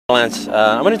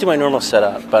I'm going to do my normal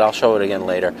setup, but I'll show it again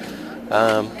later.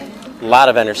 A lot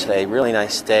of vendors today. Really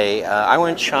nice day. I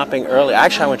went shopping early.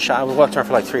 Actually, I walked around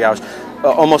for like 3 hours.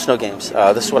 Almost no games.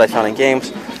 This is what I found in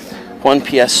games. One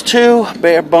PS2,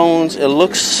 bare bones. It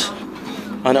looks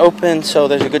unopened, so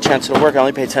there's a good chance it'll work. I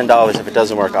only paid $10. If it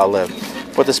doesn't work, I'll live.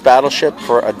 Bought this Battleship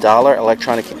for $1.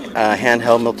 Electronic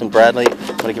handheld Milton Bradley. I'm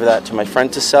going to give that to my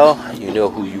friend to sell. You know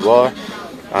who you are.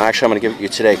 Actually, I'm going to give it to you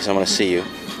today because I want to see you.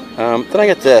 Then I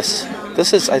get this.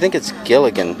 This is, I think it's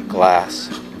Gilligan glass.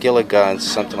 Gilligan,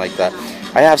 something like that.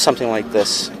 I have something like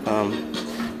this,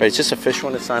 but it's just a fish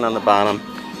one to sign on the bottom.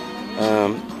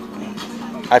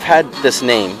 I've had this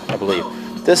name, I believe.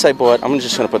 This I bought. I'm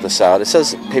just going to put this out. It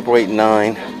says paperweight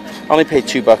 9. I only paid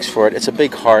 $2 for it. It's a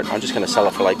big heart. I'm just going to sell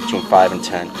it for like between 5 and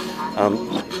 10. I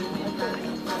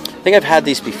think I've had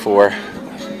these before.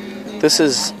 This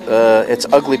is, it's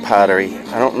ugly pottery.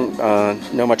 I don't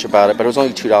know much about it, but it was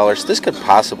only $2. This could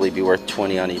possibly be worth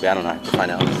 $20 on eBay. I don't know. I have to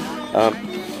find out.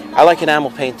 I like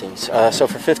enamel paintings. So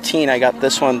for $15, I got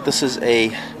this one. This is a,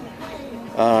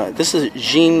 this is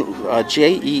Jean,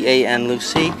 J-E-A-N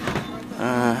Lucey.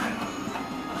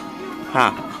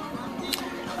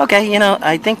 Okay, you know,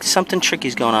 I think something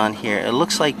tricky's going on here. It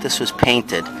looks like this was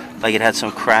painted, like it had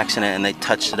some cracks in it, and they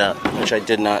touched it up, which I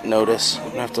did not notice. I'm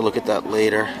gonna have to look at that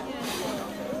later.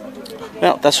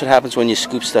 Well, that's what happens when you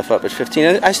scoop stuff up at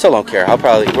 15. I still don't care. I'll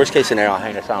probably, worst case scenario, I'll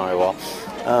hang this on my wall.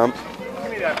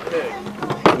 Give me that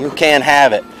pig. You can't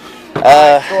have it.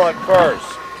 I saw it first.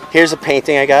 Here's a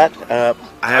painting I got.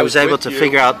 I was able to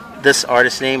figure out this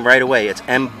artist's name right away. It's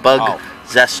M.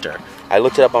 Bugzester. I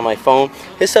looked it up on my phone.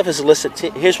 His stuff is listed.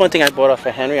 Here's one thing I bought off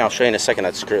of Henry. I'll show you in a second.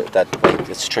 It's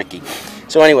tricky.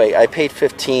 So anyway, I paid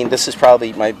 $15. This is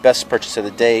probably my best purchase of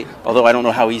the day, although I don't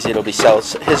know how easy it'll be sold.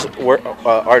 His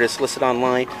artist listed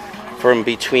online from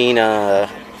between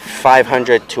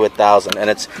 500 to 1,000, and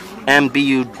it's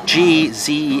M-B-U-G-Z-E-S-T-E-R.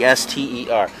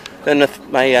 Then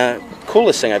my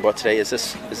coolest thing I bought today is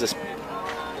this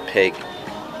pig.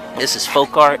 This is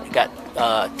folk art. It got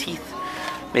teeth.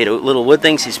 Made of little wood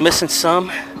things. He's missing some,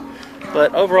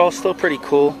 but overall still pretty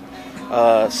cool.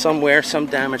 Some wear, some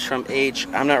damage from age.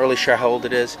 I'm not really sure how old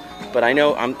it is, but I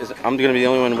know I'm going to be the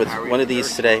only one with one of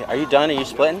these today. Are you done? Are you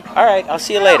splitting? All right, I'll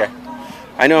see you later.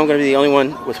 I know I'm going to be the only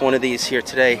one with one of these here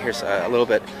today. Here's a little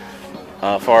bit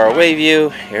far away view.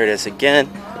 Here it is again.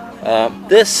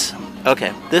 This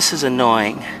is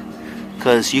annoying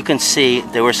because you can see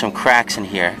there were some cracks in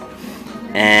here,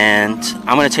 and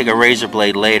I'm going to take a razor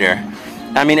blade later.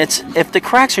 I mean, if the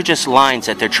cracks are just lines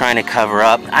that they're trying to cover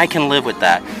up, I can live with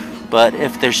that. But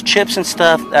if there's chips and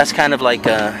stuff, that's kind of like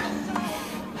a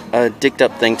dicked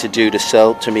up thing to do to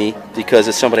sell to me because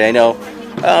it's somebody I know.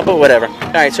 But whatever.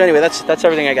 All right. So anyway, that's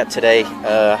everything I got today.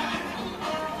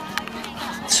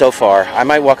 So far, I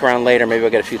might walk around later. Maybe I'll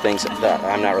get a few things.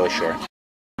 I'm not really sure.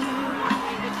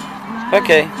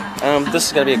 Okay. This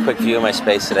is gonna be a quick view of my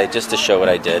space today, just to show what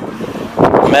I did.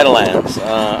 Meadowlands.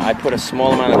 I put a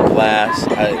small amount of glass.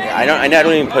 I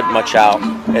don't even put much out.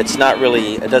 It's not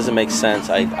really. It doesn't make sense.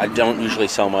 I don't usually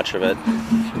sell much of it.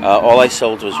 All I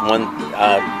sold was one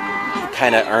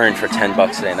kind of earned for $10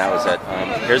 today, and that was it.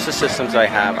 Here's the systems I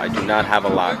have. I do not have a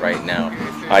lot right now.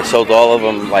 I sold all of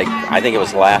them. Like I think it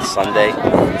was last Sunday,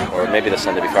 or maybe the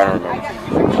Sunday before. I don't remember.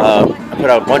 I put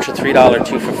out a bunch of $3,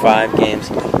 2 for $5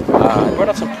 games. I brought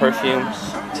out some perfumes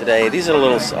today. These are the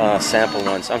little sample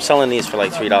ones. I'm selling these for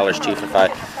like $3, 2 for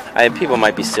 $5. People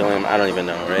might be stealing them. I don't even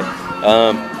know, right?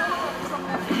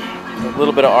 A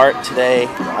little bit of art today.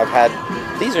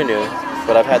 These are new,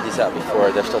 but I've had these out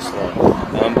before. They're still slowing.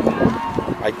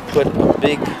 I put a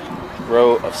big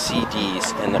row of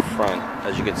CDs in the front,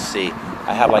 as you can see.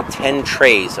 I have like 10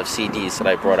 trays of CDs that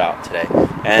I brought out today,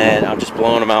 and I'm just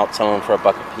blowing them out, selling them for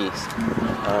 $1 a piece.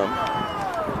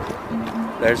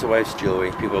 There's the wife's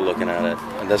jewelry. People are looking at it.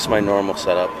 And this is my normal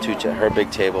setup. Her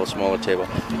big table, smaller table.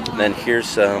 And then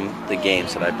here's the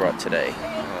games that I brought today.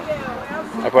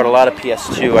 I brought a lot of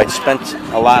PS2. I spent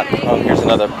a lot. Here's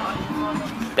another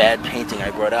bad painting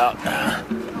I brought out.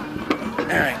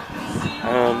 Alright.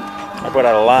 I brought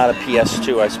out a lot of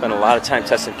PS2. I spent a lot of time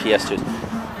testing PS2s.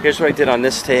 Here's what I did on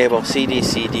this table.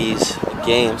 CDs,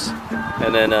 games.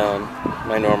 And then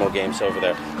my normal games over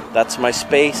there. That's my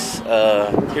space.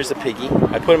 Here's the piggy.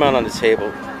 I put him out on the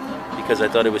table because I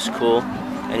thought it was cool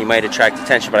and he might attract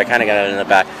attention, but I kind of got it in the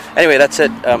back. Anyway, that's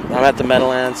it. I'm at the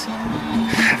Meadowlands.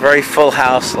 Very full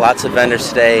house. Lots of vendors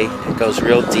today. It goes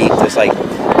real deep. There's like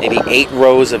maybe 8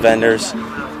 rows of vendors.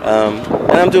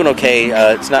 And I'm doing okay.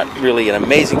 It's not really an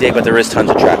amazing day, but there is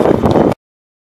tons of traffic.